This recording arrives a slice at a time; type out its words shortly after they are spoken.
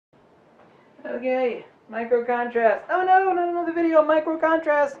Okay, micro contrast. Oh no, not another video, micro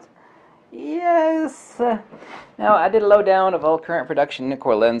contrast. Yes. Now I did a lowdown of all current production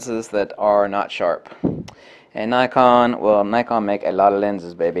Nikkor lenses that are not sharp. And Nikon make a lot of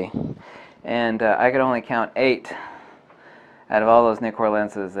lenses, baby. And I could only count 8 out of all those Nikkor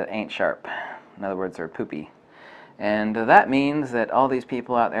lenses that ain't sharp. In other words, they're poopy. And that means that all these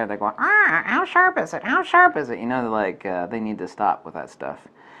people out there, they're going, how sharp is it? How sharp is it? You know, they're like, they need to stop with that stuff.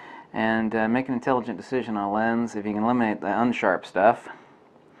 And make an intelligent decision on a lens. If you can eliminate the unsharp stuff,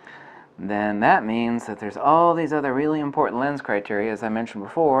 then that means that there's all these other really important lens criteria, as I mentioned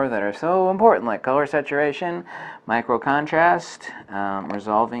before, that are so important, like color saturation, micro contrast,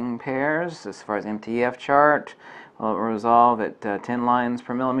 resolving pairs as far as MTF chart. Will it resolve at 10 lines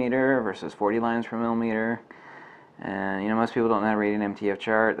per millimeter versus 40 lines per millimeter? And most people don't know how to read an MTF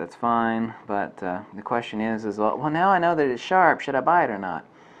chart. That's fine, but the question is well, now I know that it's sharp. Should I buy it or not?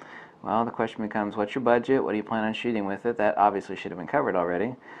 Well, the question becomes, what's your budget? What do you plan on shooting with it? That obviously should have been covered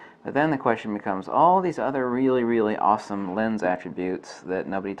already. But then the question becomes all these other really, really awesome lens attributes that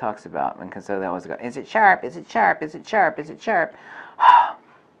nobody talks about. And consider that was, is it sharp? Is it sharp? Is it sharp? Is it sharp?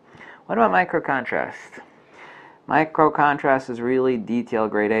 What about micro contrast? Micro contrast is really detail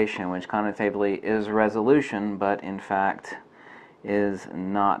gradation, which connotatively is resolution, but in fact is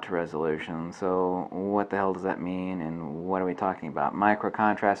not resolution. So what the hell does that mean, and what are we talking about? Micro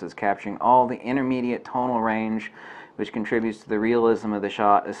contrast is capturing all the intermediate tonal range which contributes to the realism of the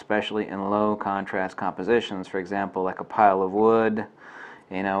shot, especially in low contrast compositions. For example, like a pile of wood,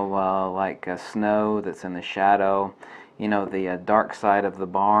 like snow that's in the shadow, the dark side of the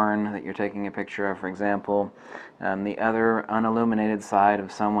barn that you're taking a picture of, for example, the other unilluminated side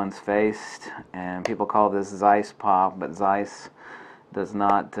of someone's face, and people call this Zeiss pop, but Zeiss does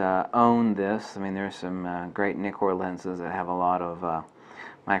not own this. I mean, there's some great Nikkor lenses that have a lot of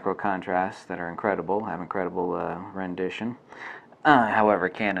micro contrast that are incredible, have incredible rendition. However,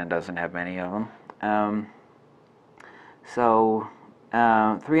 Canon doesn't have many of them. So,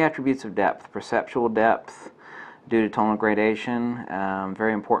 3 attributes of depth. Perceptual depth due to tonal gradation,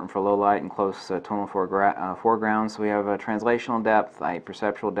 very important for low light and close tonal foregrounds. So we have a translational depth,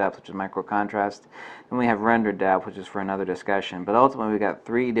 perceptual depth, which is micro contrast, and we have rendered depth, which is for another discussion. But ultimately, we've got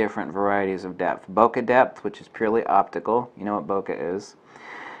 3 different varieties of depth. Bokeh depth, which is purely optical. You know what bokeh is.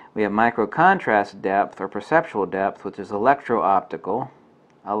 We have micro contrast depth, or perceptual depth, which is electro-optical.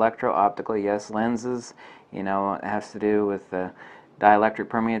 Electro-optical, yes, lenses, it has to do with dielectric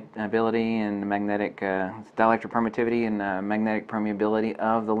permeability and dielectric permittivity and magnetic permeability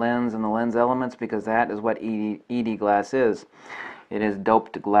of the lens and the lens elements, because that is what ED glass is. It is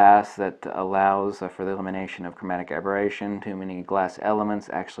doped glass that allows for the elimination of chromatic aberration. Too many glass elements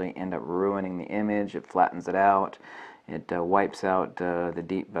actually end up ruining the image. It flattens it out. It wipes out the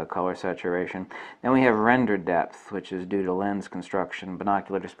deep color saturation. Then we have rendered depth, which is due to lens construction,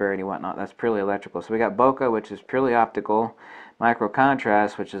 binocular disparity, whatnot. That's purely electrical. So we got bokeh, which is purely optical, micro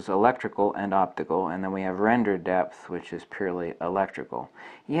contrast, which is electrical and optical, and then we have rendered depth, which is purely electrical.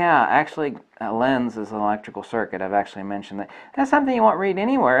 Yeah, actually, a lens is an electrical circuit. I've actually mentioned that. That's something you won't read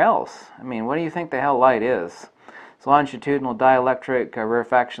anywhere else. I mean, what do you think the hell light is? It's longitudinal dielectric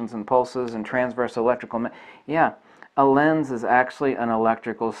rarefactions and pulses and transverse electrical. Yeah. A lens is actually an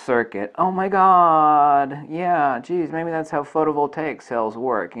electrical circuit. Oh my God! Yeah, geez, maybe that's how photovoltaic cells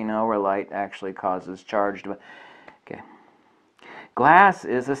work, where light actually causes charged. Okay. Glass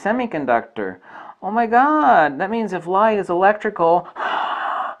is a semiconductor. Oh my God! That means if light is electrical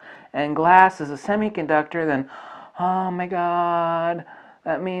and glass is a semiconductor, then oh my God!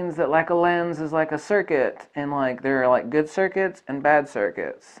 That means that like a lens is like a circuit, and like there are like good circuits and bad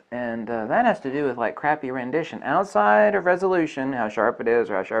circuits, and that has to do with like crappy rendition outside of resolution, how sharp it is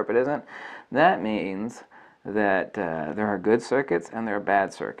or how sharp it isn't. That means that there are good circuits and there are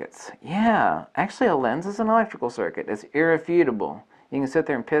bad circuits. Yeah, actually a lens is an electrical circuit. It's irrefutable. You can sit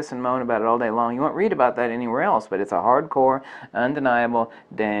there and piss and moan about it all day long. You won't read about that anywhere else, but it's a hardcore, undeniable,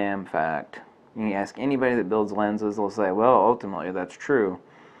 damn fact. You ask anybody that builds lenses, they'll say, well, ultimately that's true.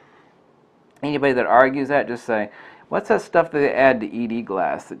 Anybody that argues that, just say, what's that stuff that they add to ED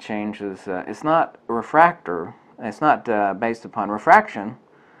glass that changes? It's not a refractor. It's not based upon refraction.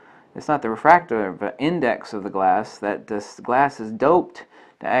 It's not the refractive index of the glass. That this glass is doped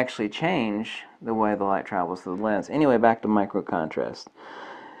to actually change the way the light travels through the lens. Anyway, back to micro contrast.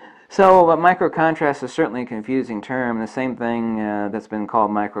 So microcontrast is certainly a confusing term. The same thing that's been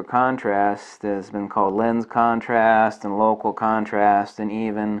called microcontrast has been called lens contrast and local contrast and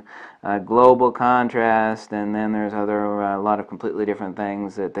even global contrast, and then there's a lot of completely different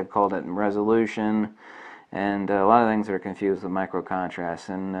things that they've called it resolution and a lot of things are confused with micro contrast.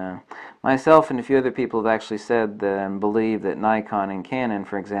 And myself and a few other people have actually said and believe that Nikon and Canon,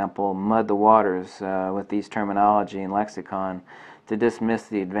 for example, mud the waters with these terminology and lexicon to dismiss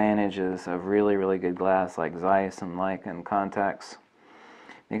the advantages of really, really good glass like Zeiss and Leica and Contax.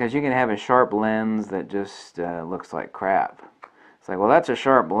 Because you can have a sharp lens that just looks like crap. It's like, well, that's a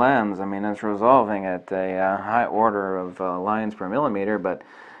sharp lens. I mean, it's resolving at a high order of lines per millimeter, but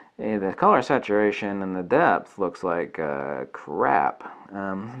the color saturation and the depth looks like crap.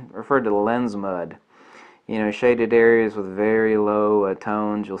 Referred to the lens mud. You know, shaded areas with very low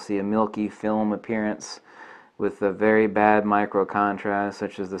tones, you'll see a milky film appearance with a very bad micro contrast,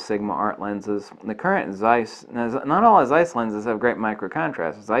 such as the Sigma Art lenses. The current Zeiss, not all Zeiss lenses have great micro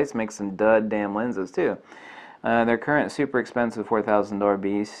contrast. Zeiss makes some dud damn lenses too. Their current super expensive $4,000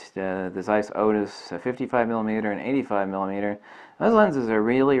 beast, the Zeiss Otis 55mm and 85mm, those lenses are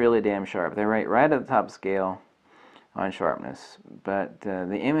really, really damn sharp. They're right at the top scale on sharpness, but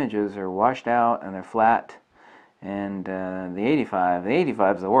the images are washed out and they're flat. And the 85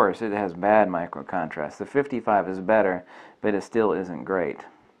 is the worst. It has bad micro contrast. The 55 is better, but it still isn't great.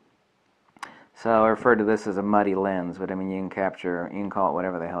 So I refer to this as a muddy lens, but I mean you can call it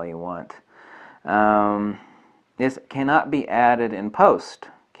whatever the hell you want. This cannot be added in post.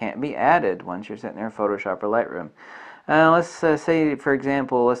 Can't be added once you're sitting there in Photoshop or Lightroom. Let's say, for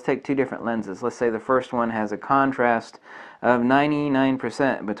example, let's take two different lenses. Let's say the first one has a contrast of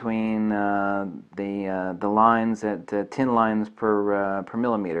 99% between the lines at 10 lines per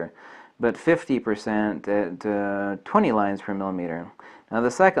millimeter, but 50% at 20 lines per millimeter. Now the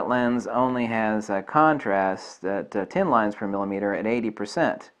second lens only has a contrast at 10 lines per millimeter at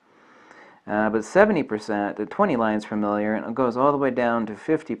 80%. But 70% at 20 lines per millimeter, and it goes all the way down to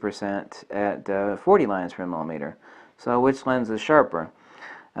 50% at 40 lines per millimeter. So which lens is sharper?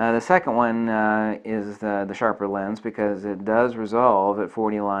 The second one is the sharper lens because it does resolve at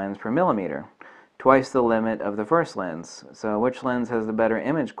 40 lines per millimeter, twice the limit of the first lens. So which lens has the better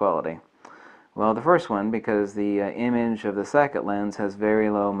image quality? Well, the first one, because the image of the second lens has very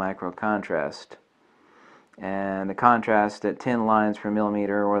low micro contrast. And the contrast at 10 lines per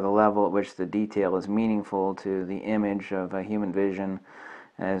millimeter, or the level at which the detail is meaningful to the image of a human vision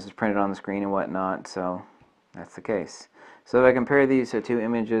as it's printed on the screen and whatnot, so that's the case. So if I compare these two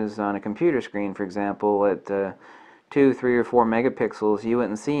images on a computer screen, for example, at 2, 3, or 4 megapixels, you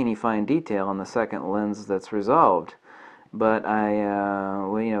wouldn't see any fine detail on the second lens that's resolved. But I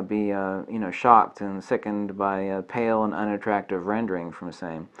will be shocked and sickened by pale and unattractive rendering from the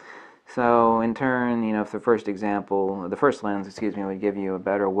same. So in turn, if the first lens, would give you a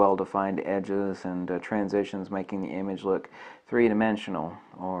better well-defined edges and transitions, making the image look three-dimensional,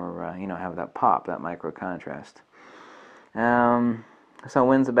 or have that pop, that micro contrast. So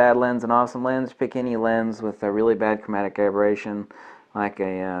when's a bad lens an awesome lens? Pick any lens with a really bad chromatic aberration, like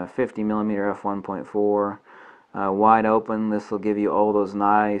a 50mm f1.4. Wide open, this will give you all those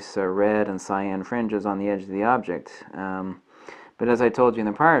nice red and cyan fringes on the edge of the object. But as I told you in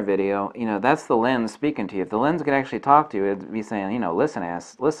the prior video, that's the lens speaking to you. If the lens could actually talk to you, it'd be saying,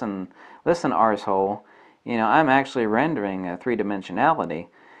 listen arsehole, I'm actually rendering three-dimensionality.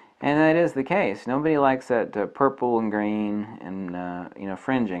 And that is the case. Nobody likes that purple and green and,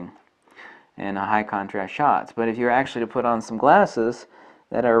 fringing and high contrast shots. But if you were actually to put on some glasses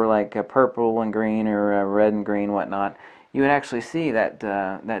that are like purple and green or red and green, whatnot, you would actually see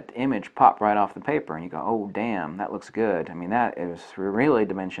that image pop right off the paper, and you go, oh damn, that looks good. I mean, that is really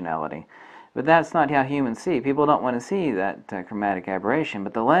dimensionality. But that's not how humans see. People don't want to see that chromatic aberration,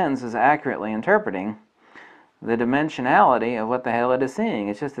 but the lens is accurately interpreting the dimensionality of what the hell it is seeing.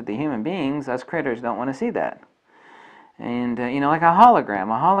 It's just that the human beings, us critters, don't want to see that. And, like a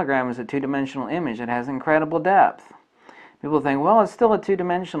hologram is a two-dimensional image that has incredible depth. People think, well, it's still a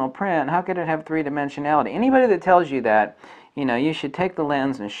two-dimensional print. How could it have three-dimensionality? Anybody that tells you that, you should take the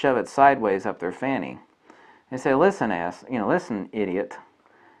lens and shove it sideways up their fanny. They say, listen, listen, idiot.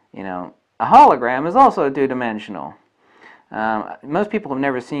 A hologram is also two-dimensional. Most people have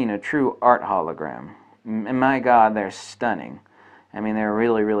never seen a true art hologram. And my God, they're stunning. I mean, they're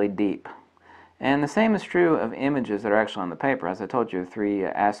really, really deep. And the same is true of images that are actually on the paper. As I told you, three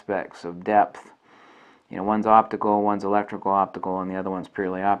aspects of depth. One's optical, one's electrical optical, and the other one's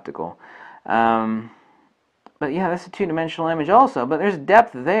purely optical. But yeah, that's a two-dimensional image also, but there's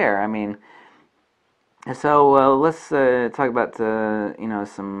depth there. I mean, so let's talk about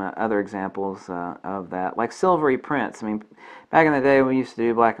some other examples of that, like silvery prints. I mean, back in the day when we used to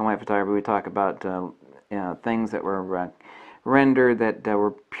do black and white photography, we talk about things that were rendered that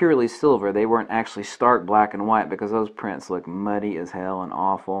were purely silver. They weren't actually stark black and white, because those prints look muddy as hell and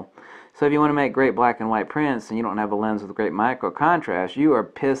awful. So if you want to make great black and white prints and you don't have a lens with great micro contrast, you are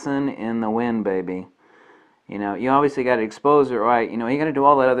pissing in the wind, baby. You know, you obviously got to expose it right. You know, you got to do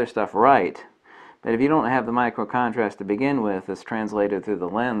all that other stuff right. But if you don't have the micro contrast to begin with that's translated through the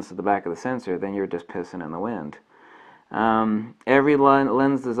lens to the back of the sensor, then you're just pissing in the wind. Every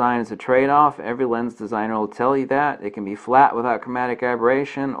lens design is a trade-off. Every lens designer will tell you that. It can be flat without chromatic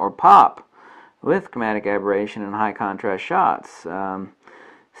aberration, or pop with chromatic aberration and high contrast shots.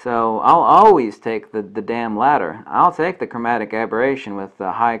 So I'll always take the damn latter. I'll take the chromatic aberration with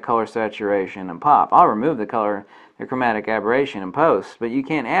the high color saturation and pop. I'll remove the chromatic aberration in post, but you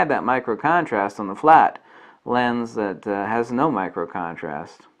can't add that micro contrast on the flat lens that has no micro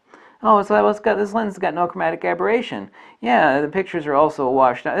contrast. Oh, so this lens has got no chromatic aberration. Yeah, the pictures are also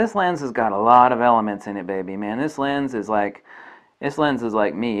washed out. This lens has got a lot of elements in it, baby, man. This lens is like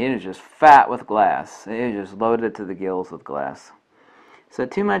me. It is just fat with glass. It is just loaded to the gills with glass. So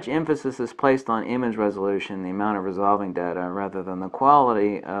too much emphasis is placed on image resolution, the amount of resolving data, rather than the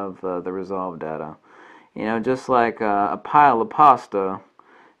quality of the resolved data. You know, just like a pile of pasta.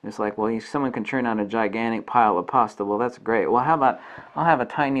 It's like, well, someone can churn out a gigantic pile of pasta. Well, that's great. Well, how about I'll have a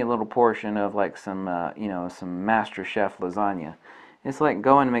tiny little portion of like some, some Master Chef lasagna. It's like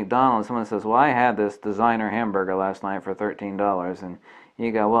going to McDonald's. Someone says, well, I had this designer hamburger last night for $13, and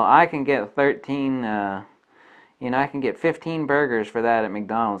you go, well, I can get 13. I can get 15 burgers for that at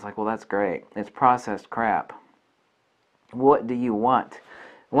McDonald's. Like, well, that's great. It's processed crap. What do you want?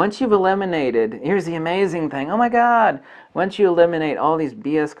 Once you've eliminated, here's the amazing thing, oh my God, once you eliminate all these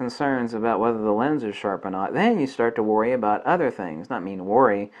BS concerns about whether the lens is sharp or not, then you start to worry about other things. Not mean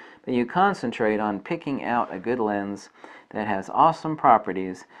worry, but you concentrate on picking out a good lens that has awesome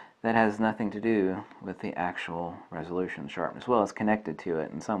properties that has nothing to do with the actual resolution sharpness. Well, it's connected to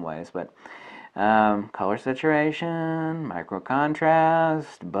it in some ways, but color saturation, micro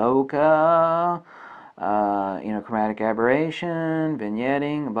contrast, bokeh, chromatic aberration,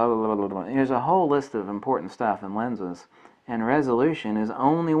 vignetting, blah, blah, blah, blah, blah. There's a whole list of important stuff in lenses, and resolution is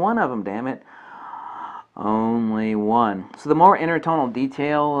only one of them, damn it. Only one. So the more intertonal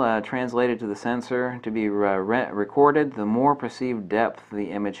detail translated to the sensor to be recorded, the more perceived depth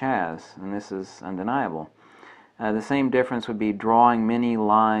the image has, and this is undeniable. The same difference would be drawing many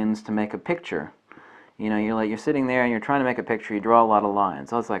lines to make a picture. You know, you're sitting there and you're trying to make a picture, you draw a lot of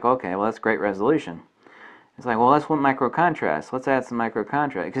lines. So it's like, okay, well, that's great resolution. It's like, well, let's want micro contrast. Let's add some micro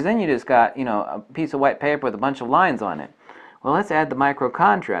contrast. Because then you just got, a piece of white paper with a bunch of lines on it. Well, let's add the micro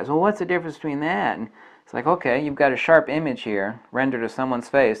contrast. Well, what's the difference between that? And it's like, okay, you've got a sharp image here, rendered to someone's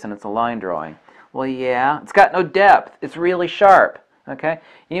face, and it's a line drawing. Well, yeah, it's got no depth. It's really sharp. Okay?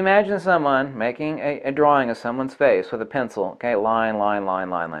 You imagine someone making a drawing of someone's face with a pencil. Okay, line, line, line,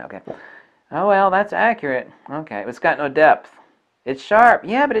 line, line. Okay. Oh, well, that's accurate. Okay, it's got no depth. It's sharp.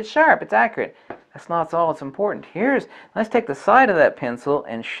 Yeah, but it's sharp. It's accurate. That's not all that's important. Let's take the side of that pencil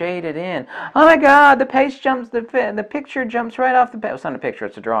and shade it in. Oh my God, the picture jumps right off the page. It's not a picture,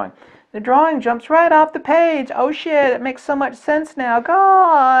 it's a drawing. The drawing jumps right off the page. Oh shit, it makes so much sense now.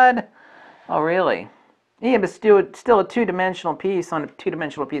 God. Oh, really? Yeah, but still a two-dimensional piece on a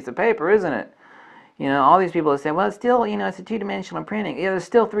two-dimensional piece of paper, isn't it? All these people say, well, it's still, it's a two-dimensional printing. Yeah, there's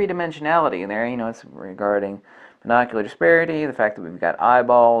still three-dimensionality in there. It's regarding binocular disparity, the fact that we've got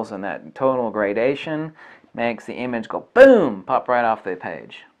eyeballs, and that tonal gradation makes the image go boom, pop right off the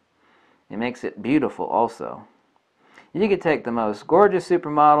page. It makes it beautiful also. You could take the most gorgeous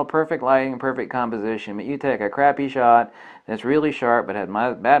supermodel, perfect lighting, perfect composition, but you take a crappy shot that's really sharp but had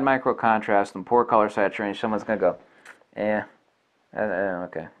bad micro contrast and poor color saturation, someone's going to go,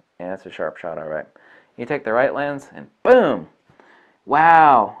 okay, yeah, that's a sharp shot, all right. You take the right lens and boom,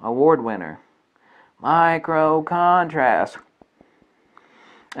 wow, award winner. Micro contrast.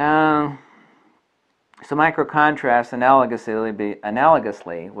 So micro contrast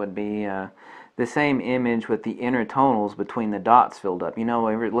analogously would be the same image with the intertonals between the dots filled up.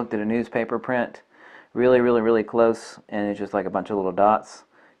 Ever looked at a newspaper print really, really, really close, and it's just like a bunch of little dots?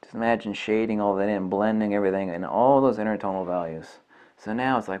 Just imagine shading all that in, blending everything, and all those intertonal values. So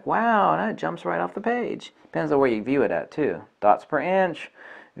now it's like, wow, that jumps right off the page. Depends on where you view it at, too. Dots per inch,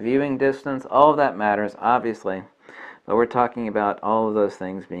 viewing distance, all of that matters, obviously. But we're talking about all of those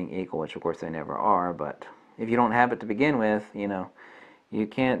things being equal, which of course they never are. But if you don't have it to begin with, you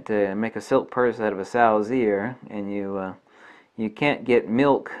can't make a silk purse out of a sow's ear, and you can't get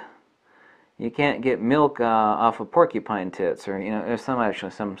milk. You can't get milk off of porcupine tits, or there's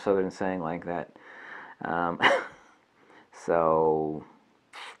some southern saying like that. So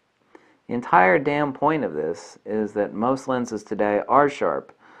The entire damn point of this is that most lenses today are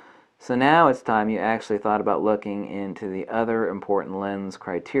sharp. So now it's time you actually thought about looking into the other important lens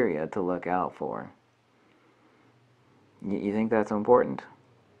criteria to look out for. You think that's important?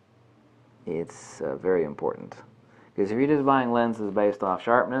 It's very important. Because if you're just buying lenses based off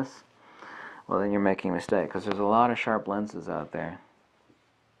sharpness, well, then you're making a mistake. Because there's a lot of sharp lenses out there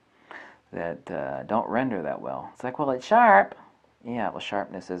that don't render that well. It's like, well, it's sharp. Yeah, well,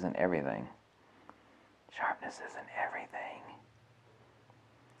 sharpness isn't everything. Sharpness isn't everything.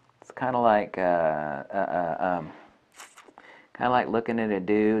 It's kind of like looking at a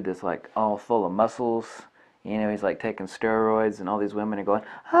dude that's like all full of muscles. You know, he's like taking steroids, and all these women are going,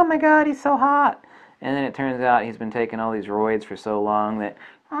 "Oh my God, he's so hot!" And then it turns out he's been taking all these roids for so long that,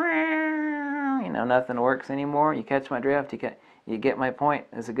 you know, nothing works anymore. You catch my drift? You get my point?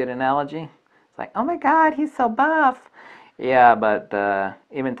 It's a good analogy. It's like, "Oh my God, he's so buff." Yeah, but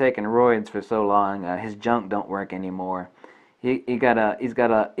even taking roids for so long, his junk don't work anymore. He's got a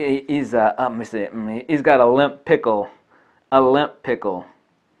limp pickle. A limp pickle.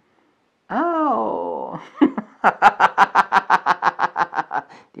 Oh.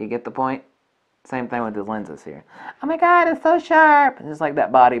 Do you get the point? Same thing with the lenses here. Oh my God, it's so sharp. It's just like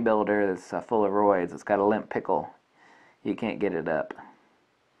that bodybuilder that's full of roids. It's got a limp pickle. You can't get it up.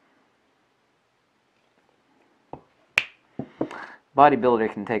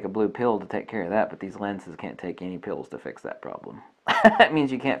 Bodybuilder can take a blue pill to take care of that, but these lenses can't take any pills to fix that problem. That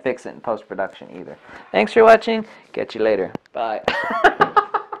means you can't fix it in post-production either. Thanks for watching. Catch you later. Bye.